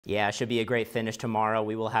Yeah, it should be a great finish tomorrow.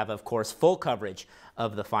 We will have, of course, full coverage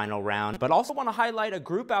of the final round, but also want to highlight a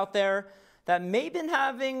group out there that may have been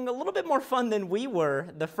having a little bit more fun than we were,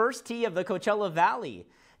 the First Tee of the Coachella Valley.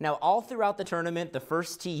 Now, all throughout the tournament, the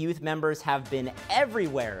First Tee youth members have been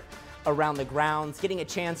everywhere around the grounds, getting a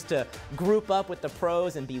chance to group up with the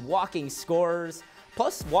pros and be walking scorers,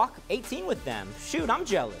 plus walk 18 with them. Shoot, I'm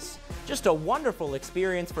jealous. Just a wonderful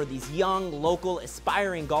experience for these young, local,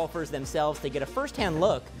 aspiring golfers themselves to get a first-hand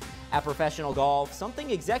look at professional golf, something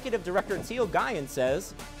Executive Director Teal Guyan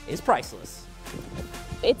says is priceless.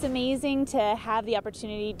 It's amazing to have the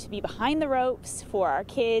opportunity to be behind the ropes for our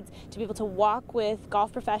kids, to be able to walk with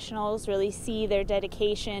golf professionals, really see their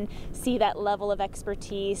dedication, see that level of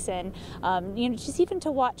expertise, and just even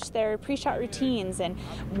to watch their pre-shot routines and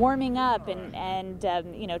warming up and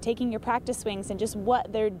taking your practice swings and just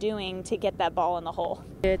what they're doing to get that ball in the hole.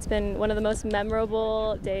 It's been one of the most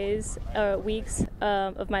memorable days, weeks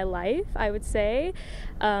of my life, I would say.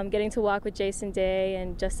 Getting to walk with Jason Day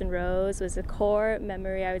and Justin Rose was a core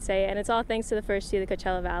memory, I would say, and it's all thanks to the First Tee of the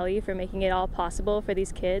Coachella Valley for making it all possible for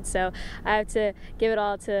these kids. So I have to give it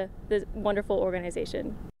all to this wonderful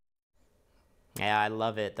organization. Yeah, I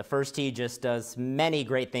love it. The First Tee just does many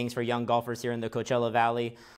great things for young golfers here in the Coachella Valley.